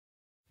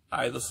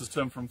Hi, this is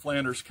Tim from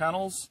Flanders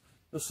Kennels.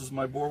 This is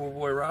my Borble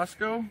boy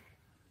Roscoe.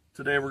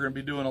 Today we're going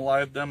to be doing a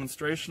live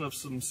demonstration of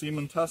some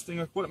semen testing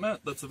equipment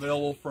that's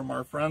available from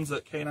our friends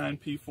at Canine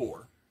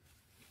P4.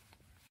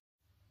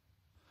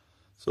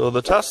 So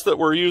the test that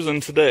we're using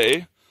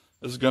today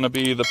is going to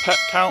be the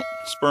Petcount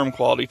Sperm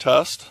Quality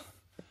Test.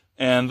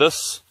 And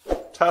this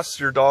tests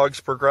your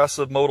dog's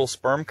progressive motile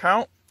sperm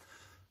count,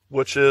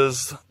 which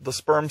is the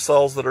sperm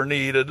cells that are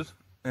needed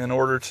in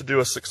order to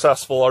do a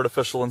successful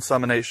artificial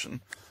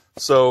insemination.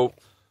 So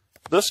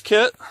this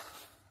kit,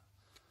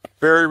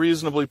 very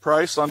reasonably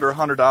priced, under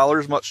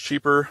 $100, much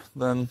cheaper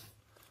than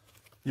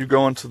you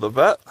going to the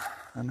vet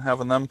and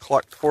having them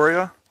collect for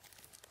you.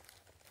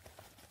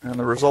 And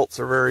the results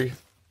are very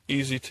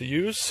easy to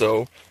use.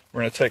 So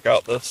we're going to take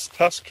out this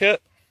test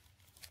kit,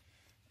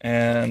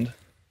 and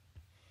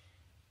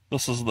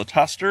this is the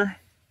tester.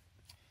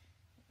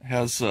 It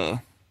has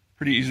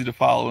pretty easy to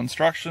follow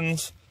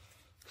instructions.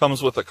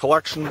 Comes with a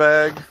collection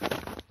bag.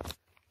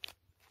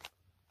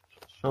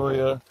 Show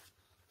you.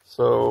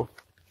 So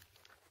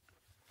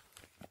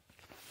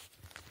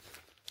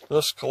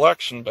this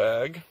collection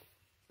bag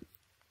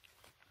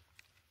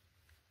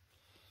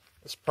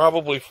is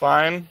probably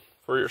fine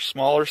for your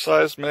smaller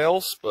sized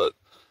males, but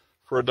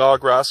for a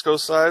dog Roscoe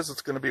size,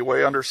 it's going to be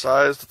way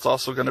undersized. It's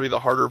also going to be the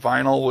harder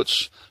vinyl,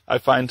 which I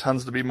find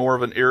tends to be more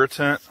of an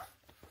irritant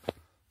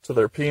to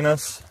their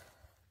penis.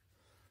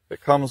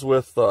 It comes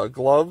with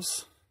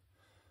gloves.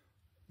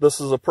 This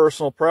is a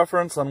personal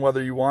preference on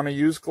whether you want to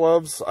use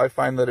gloves. I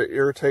find that it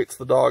irritates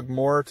the dog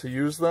more to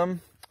use them.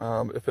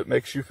 If it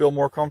makes you feel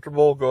more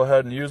comfortable, go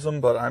ahead and use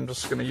them, but I'm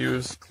just going to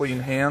use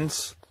clean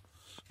hands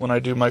when I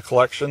do my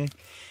collection.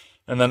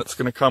 And then it's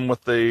going to come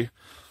with the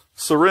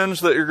syringe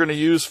that you're going to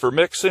use for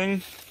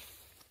mixing,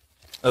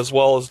 as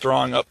well as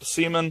drawing up the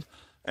semen,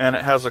 and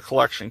it has a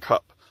collection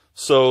cup.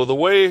 So the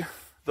way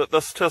that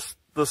this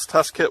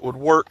test kit would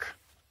work,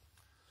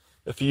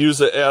 if you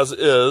use it as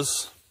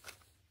is,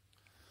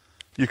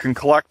 you can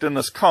collect in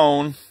this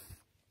cone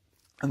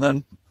and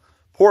then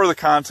pour the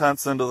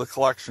contents into the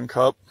collection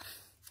cup,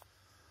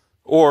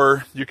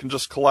 or you can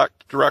just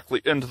collect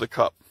directly into the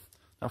cup.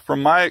 Now,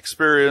 from my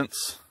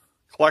experience,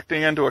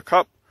 collecting into a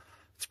cup,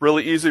 it's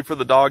really easy for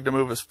the dog to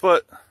move his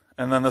foot,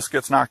 and then this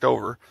gets knocked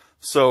over.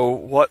 So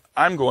what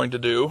I'm going to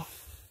do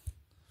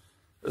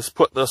is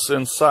put this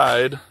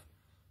inside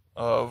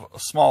of a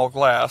small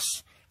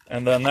glass,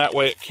 and then that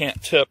way it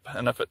can't tip,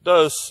 and if it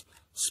does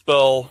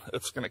spill,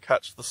 it's going to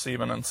catch the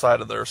semen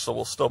inside of there, so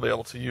we'll still be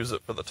able to use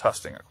it for the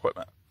testing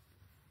equipment.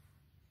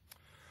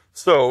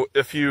 So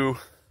if you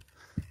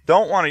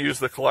don't want to use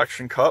the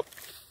collection cup,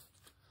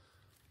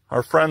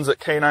 our friends at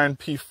Canine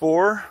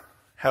P4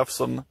 have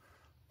some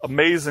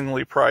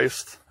amazingly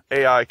priced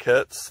AI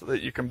kits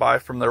that you can buy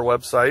from their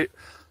website.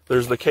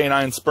 There's the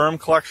Canine Sperm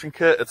Collection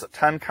Kit. It's a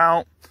 10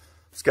 count.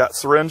 It's got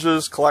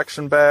syringes,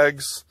 collection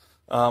bags,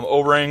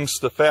 O-rings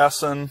to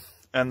fasten,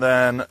 and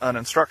then an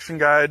instruction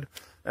guide.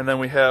 And then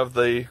we have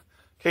the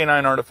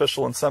Canine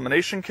Artificial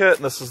Insemination Kit,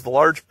 and this is the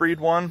large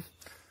breed one.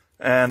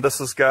 And this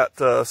has got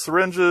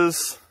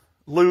syringes,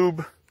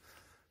 lube,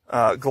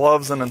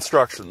 gloves, and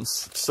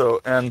instructions. So,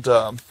 and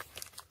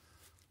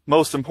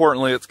most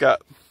importantly, it's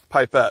got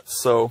pipettes.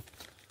 So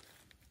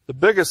the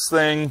biggest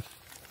thing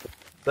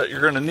that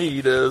you're going to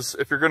need is,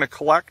 if you're going to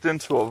collect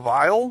into a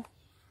vial,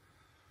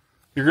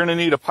 you're going to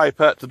need a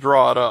pipette to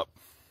draw it up,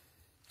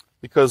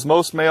 because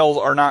most males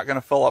are not going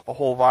to fill up a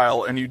whole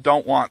vial, and you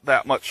don't want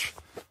that much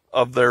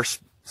of their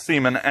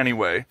semen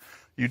anyway.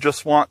 You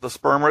just want the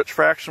sperm rich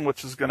fraction,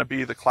 which is going to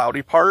be the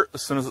cloudy part.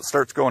 As soon as it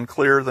starts going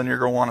clear, then you're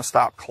going to want to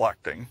stop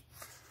collecting.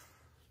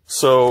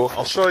 So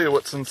I'll show you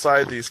what's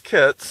inside these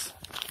kits.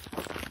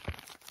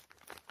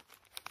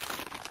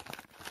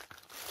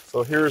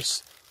 So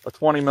here's a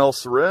 20 ml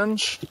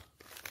syringe,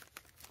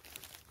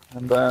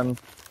 and then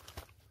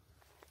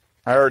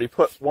I already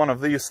put one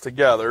of these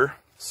together.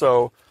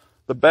 So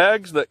the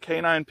bags that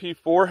Canine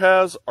P4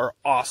 has are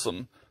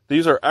awesome.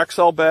 These are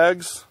XL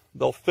bags.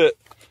 They'll fit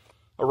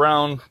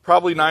around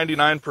probably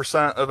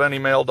 99% of any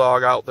male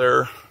dog out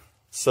there.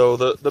 So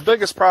the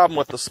biggest problem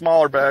with the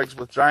smaller bags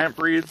with giant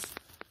breeds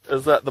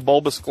is that the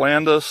bulbous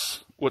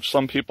glandus, which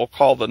some people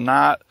call the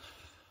knot,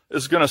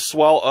 is going to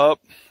swell up,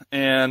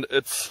 and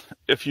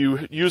if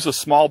you use a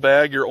small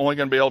bag, you're only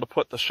going to be able to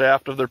put the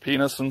shaft of their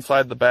penis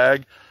inside the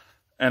bag,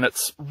 and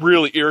it's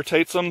really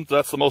irritates them.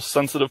 That's the most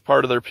sensitive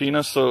part of their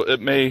penis, so it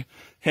may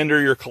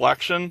hinder your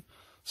collection.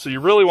 So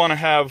you really want to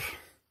have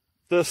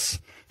this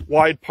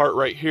wide part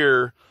right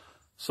here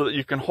so that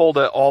you can hold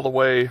it all the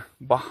way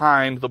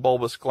behind the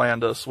bulbous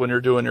glandus when you're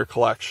doing your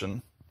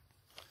collection.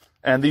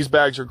 And these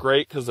bags are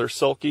great because they're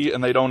silky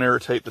and they don't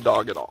irritate the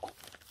dog at all.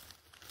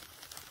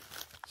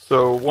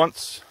 So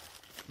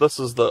this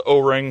is the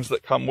O-rings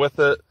that come with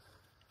it.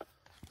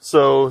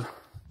 So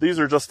these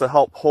are just to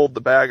help hold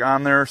the bag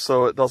on there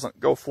so it doesn't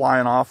go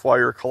flying off while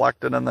you're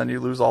collecting and then you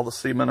lose all the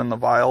semen in the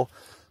vial.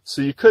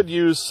 So you could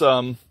use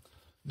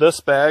this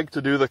bag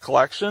to do the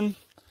collection,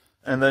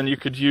 and then you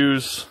could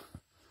use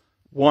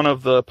one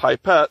of the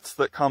pipettes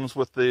that comes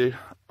with the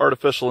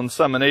artificial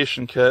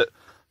insemination kit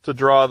to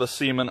draw the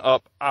semen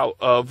up out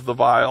of the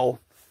vial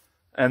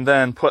and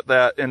then put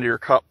that into your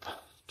cup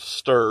to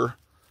stir.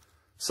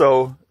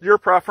 So your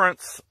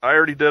preference, I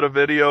already did a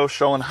video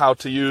showing how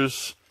to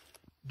use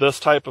this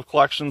type of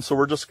collection, so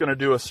we're just going to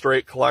do a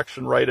straight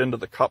collection right into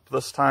the cup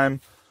this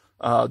time.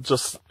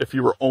 Just if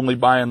you were only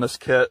buying this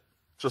kit,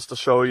 just to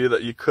show you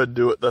that you could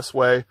do it this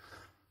way.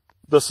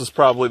 This is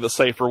probably the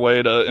safer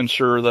way to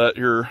ensure that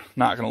you're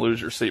not going to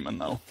lose your semen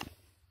though.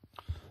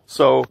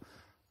 So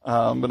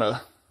I'm going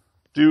to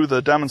do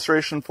the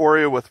demonstration for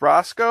you with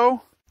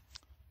Roscoe,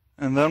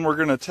 and then we're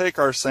going to take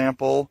our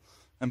sample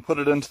and put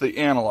it into the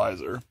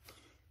analyzer.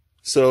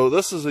 So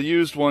this is a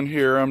used one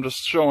here. I'm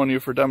just showing you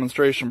for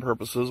demonstration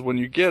purposes. When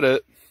you get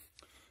it,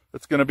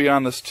 it's going to be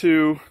on this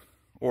 2,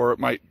 or it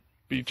might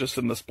be just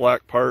in this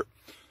black part.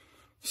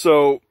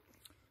 So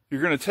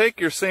you're going to take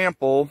your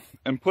sample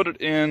and put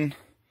it in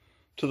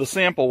to the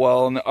sample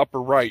well in the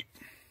upper right.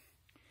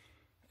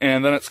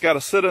 And then it's got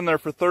to sit in there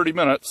for 30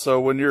 minutes. So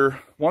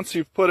once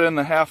you've put in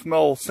the 1/2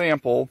 ml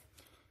sample,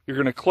 you're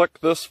going to click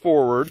this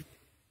forward,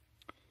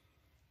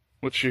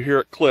 which you hear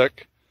it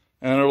click,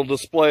 and it'll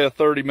display a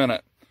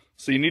 30-minute.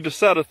 So you need to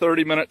set a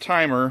 30-minute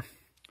timer.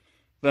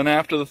 Then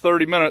after the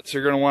 30 minutes,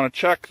 you're going to want to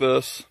check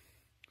this.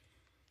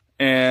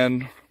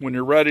 And when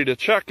you're ready to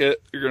check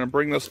it, you're going to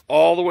bring this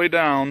all the way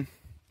down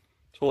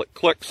till it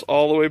clicks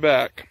all the way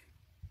back.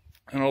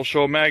 And it'll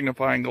show a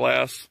magnifying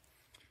glass.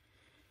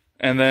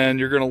 And then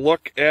you're going to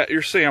look at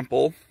your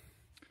sample.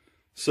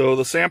 So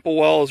the sample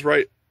well is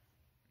right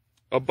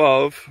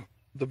above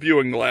the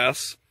viewing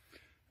glass.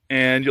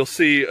 And you'll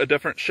see a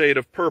different shade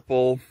of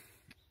purple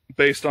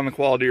based on the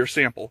quality of your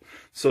sample.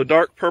 So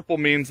dark purple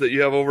means that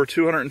you have over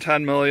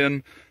 210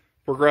 million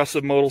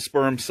progressive motile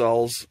sperm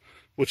cells,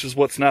 which is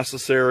what's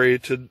necessary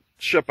to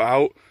ship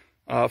out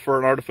for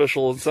an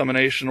artificial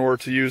insemination or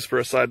to use for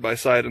a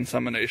side-by-side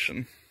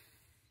insemination.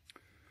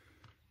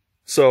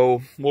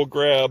 So we'll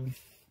grab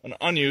an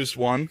unused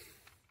one.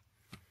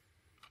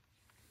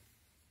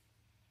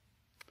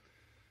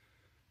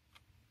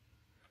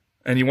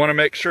 And you want to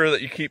make sure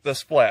that you keep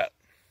this flat.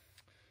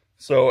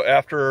 So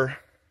after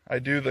I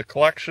do the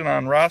collection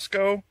on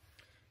Roscoe,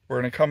 we're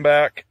going to come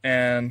back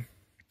and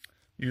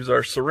use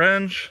our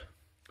syringe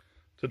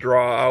to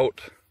draw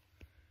out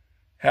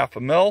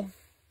 1/2 ml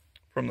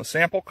from the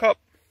sample cup.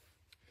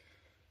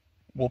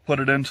 We'll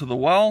put it into the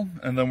well,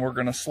 and then we're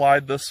going to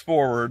slide this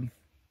forward.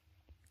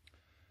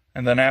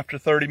 And then after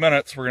 30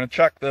 minutes, we're going to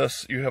check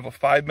this. You have a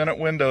 5-minute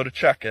window to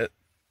check it.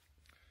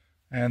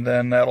 And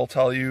then that'll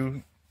tell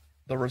you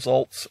the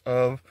results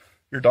of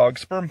your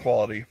dog's sperm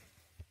quality.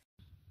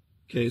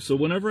 Okay, so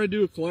whenever I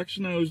do a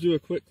collection, I always do a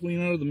quick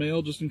clean out of the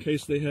male just in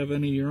case they have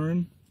any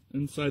urine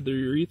inside their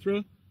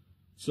urethra.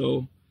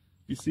 So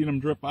you see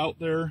them drip out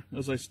there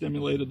as I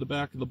stimulated the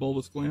back of the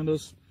bulbous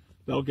glandus.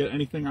 That'll get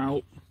anything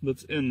out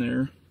that's in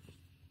there.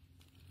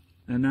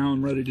 And now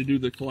I'm ready to do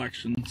the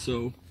collection.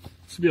 So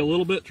this will be a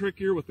little bit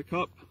trickier with the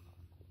cup.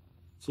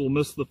 So we'll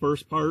miss the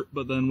first part,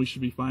 but then we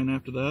should be fine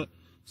after that.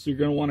 So you're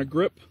going to want to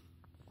grip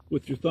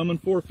with your thumb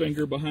and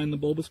forefinger behind the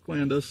bulbous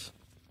glandus,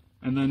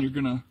 and then you're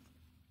going to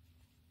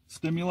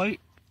stimulate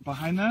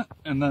behind that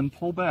and then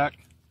pull back,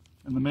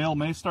 and the male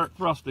may start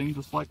thrusting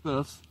just like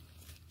this.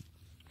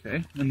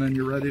 Okay, and then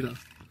you're ready to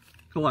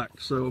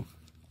collect. So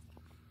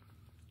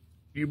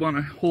you want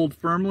to hold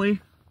firmly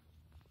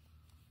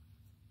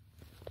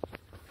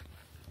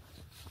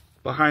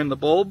behind the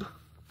bulb,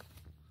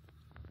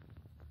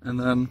 and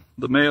then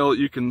the male,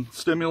 you can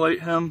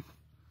stimulate him,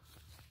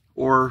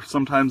 or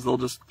sometimes they'll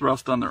just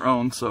thrust on their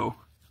own. So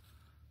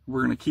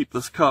we're going to keep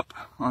this cup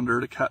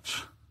under to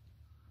catch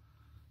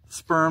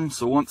sperm.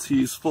 So once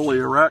he's fully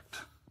erect,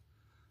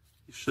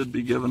 he should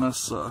be giving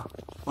us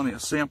plenty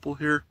of sample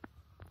here,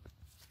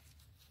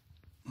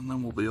 and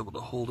then we'll be able to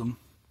hold him.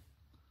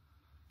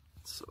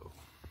 So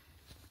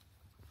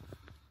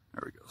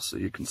there we go. So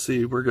you can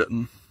see we're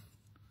getting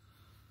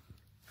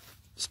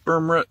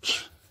sperm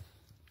rich.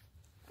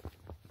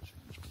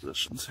 Change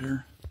positions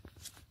here.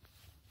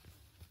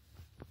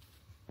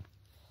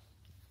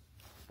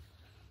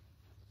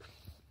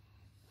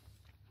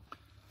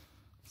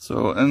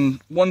 So,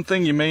 and one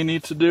thing you may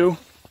need to do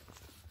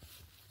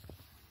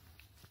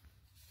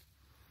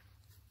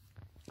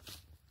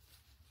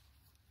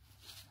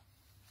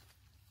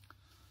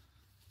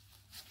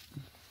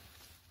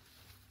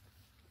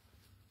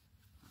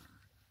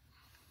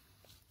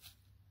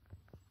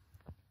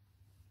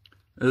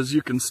is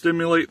you can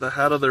stimulate the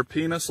head of their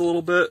penis a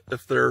little bit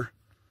if they're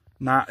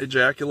not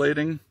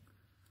ejaculating,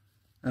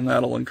 and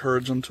that'll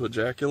encourage them to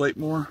ejaculate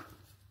more.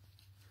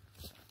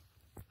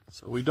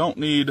 So we don't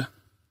need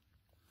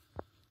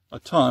a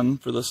ton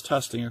for this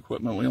testing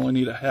equipment. We only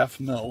need a 1/2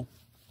 ml.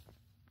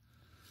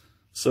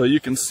 So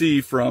you can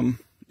see from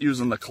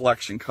using the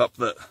collection cup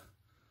that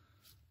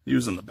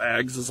using the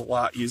bags is a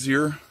lot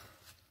easier.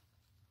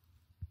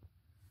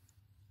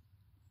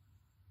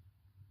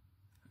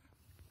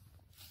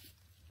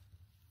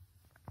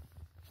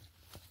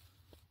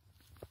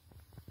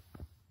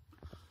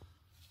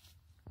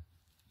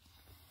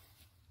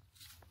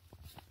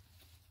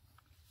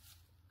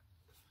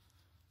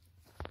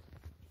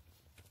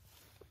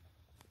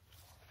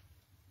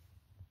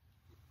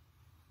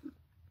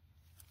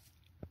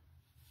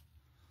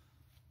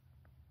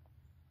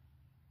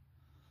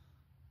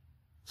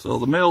 So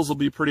the males will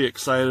be pretty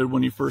excited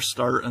when you first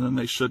start, and then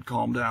they should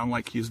calm down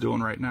like he's doing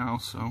right now.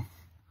 So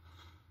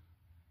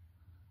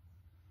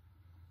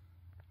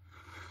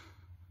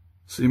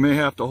you may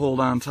have to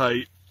hold on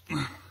tight.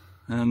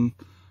 And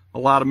a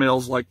lot of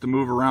males like to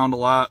move around a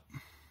lot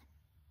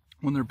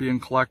when they're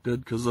being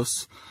collected, because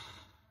this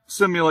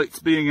simulates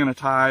being in a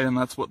tie, and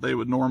that's what they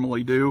would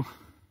normally do.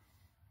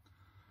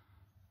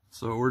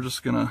 So we're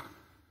just gonna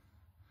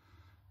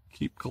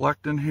keep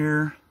collecting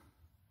here.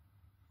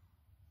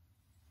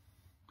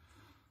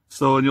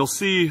 So, and you'll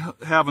see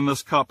having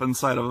this cup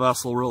inside a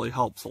vessel really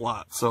helps a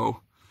lot. So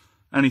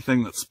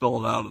anything that's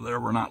spilled out of there,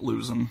 we're not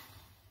losing.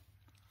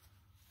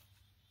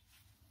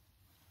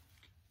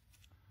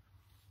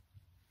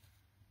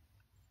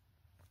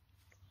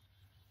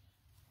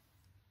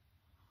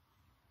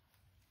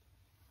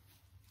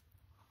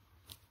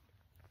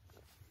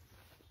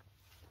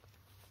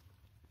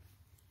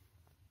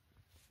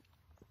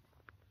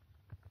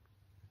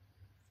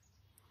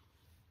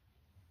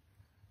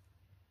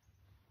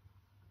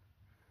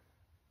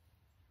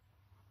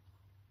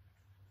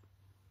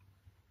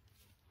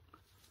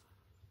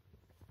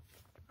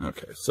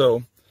 Okay,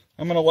 so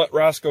I'm going to let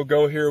Roscoe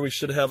go here. We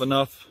should have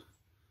enough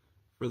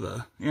for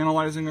the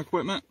analyzing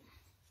equipment.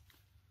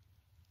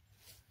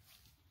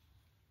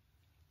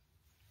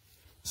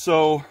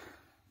 So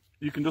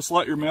you can just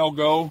let your male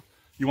go.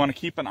 You want to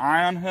keep an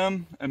eye on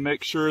him and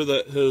make sure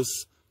that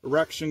his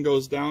erection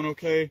goes down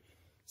okay.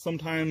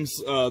 Sometimes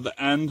the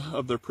end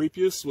of their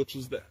prepuce, which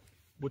is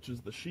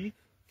the sheath,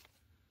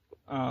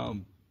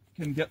 can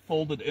get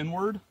folded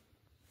inward,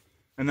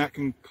 and that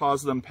can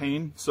cause them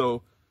pain.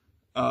 So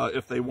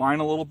if they whine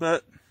a little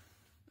bit,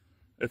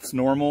 it's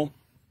normal.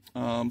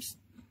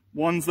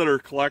 Ones that are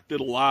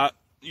collected a lot,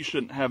 you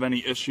shouldn't have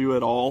any issue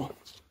at all.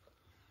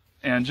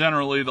 And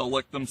generally they'll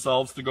lick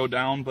themselves to go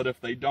down, but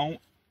if they don't,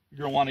 you're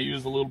going to want to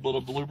use a little bit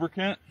of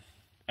lubricant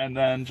and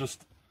then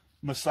just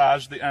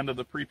massage the end of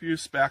the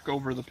prepuce back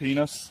over the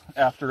penis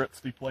after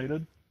it's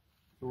deflated.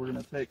 So we're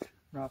going to take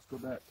Roscoe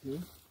back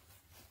too.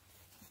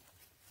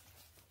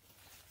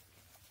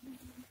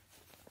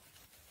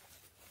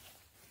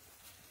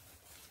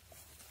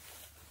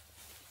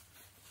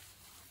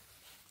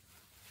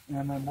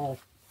 And then while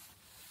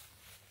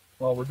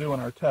we're doing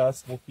our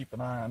test, we'll keep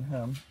an eye on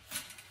him.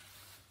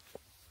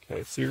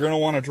 Okay, so you're going to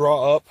want to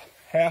draw up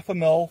 1/2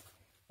 ml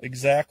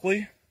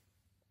exactly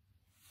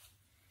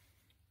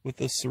with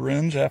the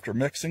syringe after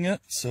mixing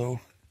it. So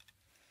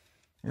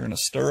we're going to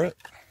stir it.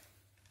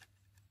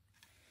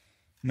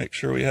 Make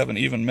sure we have an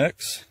even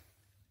mix.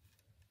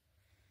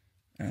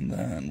 And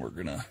then we're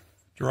going to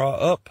draw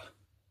up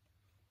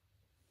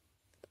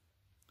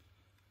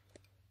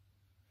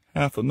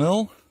 1/2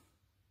 ml.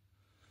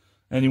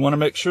 And you want to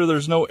make sure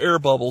there's no air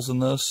bubbles in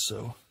this,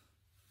 so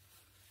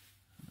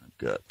I've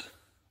got a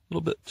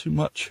little bit too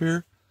much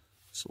here,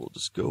 so we'll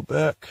just go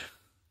back.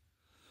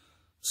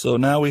 So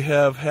now we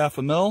have 1/2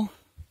 ml.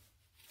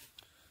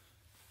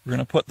 We're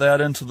going to put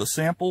that into the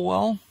sample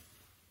well.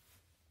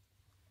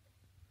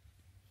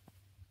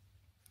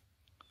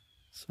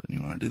 So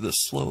you want to do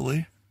this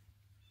slowly.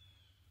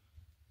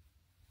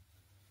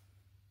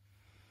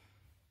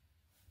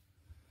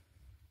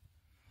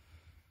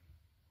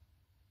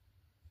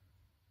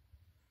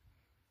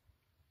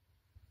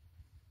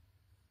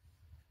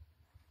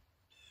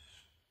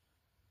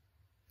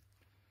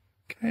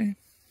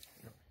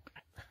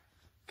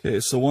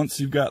 Okay, so once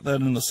you've got that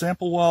in the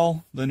sample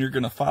well, then you're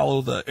going to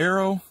follow the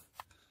arrow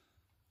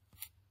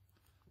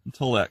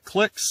until that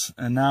clicks.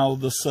 And now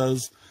this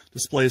says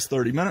displays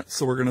 30 minutes,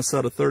 so we're going to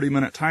set a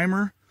 30-minute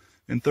timer.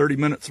 In 30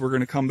 minutes, we're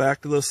going to come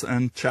back to this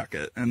and check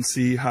it and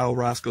see how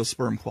Roscoe's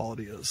sperm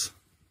quality is.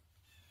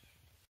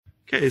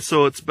 Okay,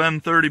 so it's been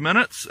 30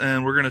 minutes,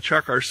 and we're going to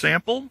check our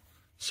sample.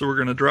 So we're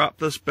going to drop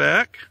this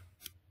back.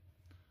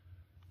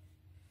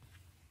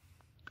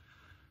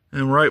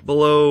 And right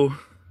below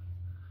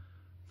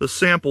the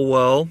sample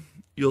well,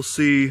 you'll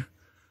see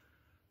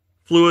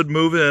fluid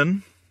move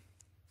in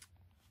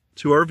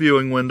to our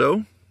viewing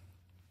window.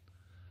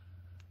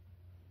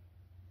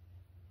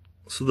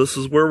 So this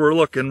is where we're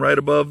looking, right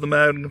above the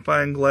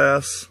magnifying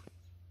glass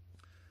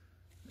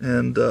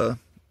and below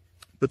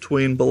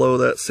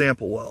that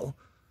sample well.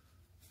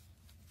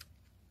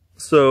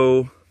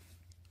 So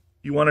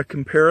you want to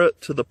compare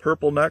it to the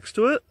purple next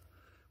to it,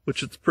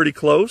 which it's pretty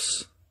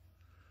close.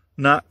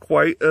 Not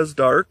quite as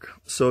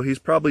dark, so he's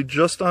probably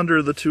just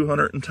under the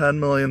 210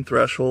 million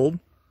threshold.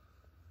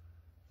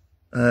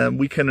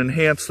 We can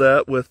enhance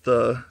that with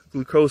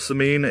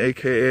glucosamine,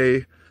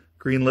 aka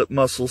green lip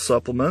mussel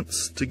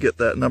supplements, to get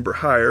that number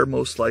higher,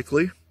 most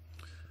likely.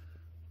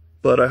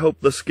 But I hope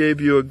this gave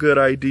you a good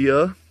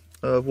idea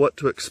of what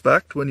to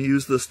expect when you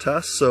use this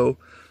test. So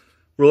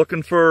we're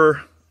looking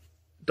for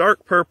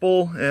dark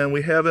purple, and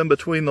we have in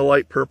between the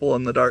light purple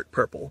and the dark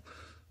purple.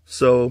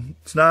 So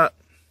it's not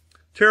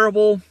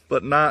terrible,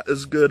 but not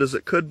as good as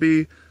it could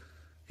be.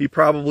 He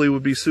probably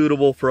would be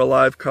suitable for a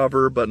live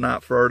cover, but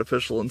not for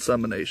artificial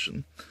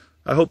insemination.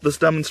 I hope this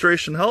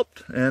demonstration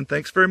helped, and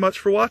thanks very much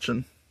for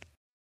watching.